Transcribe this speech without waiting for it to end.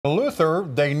Luther,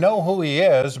 they know who he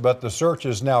is, but the search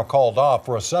is now called off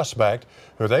for a suspect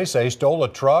who they say stole a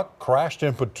truck, crashed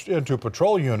into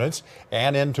patrol units,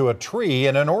 and into a tree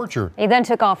in an orchard. He then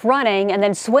took off running and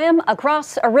then swam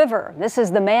across a river. This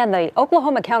is the man the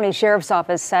Oklahoma County Sheriff's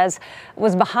Office says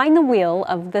was behind the wheel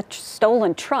of the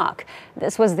stolen truck.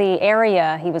 This was the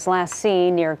area he was last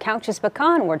seen near Couch's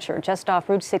Pecan Orchard, just off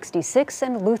Route 66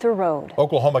 and Luther Road.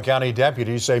 Oklahoma County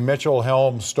deputies say Mitchell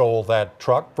Helms stole that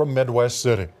truck from Midwest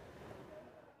City.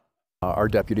 Our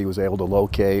deputy was able to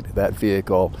locate that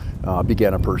vehicle,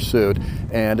 began a pursuit,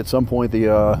 and at some point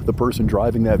the person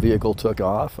driving that vehicle took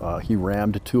off. He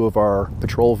rammed two of our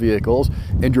patrol vehicles,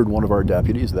 injured one of our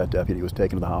deputies. That deputy was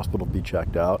taken to the hospital to be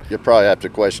checked out. You probably have to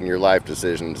question your life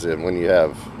decisions when you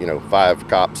have, 5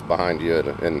 cops behind you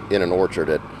in an orchard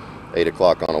at 8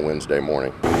 o'clock on a Wednesday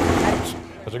morning.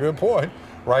 That's a good point.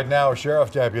 Right now,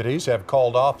 sheriff deputies have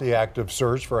called off the active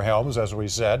search for Helms, as we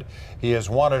said. He is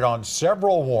wanted on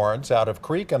several warrants out of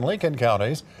Creek and Lincoln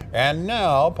counties, and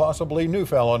now possibly new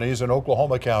felonies in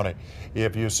Oklahoma County.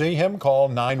 If you see him, call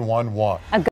 911.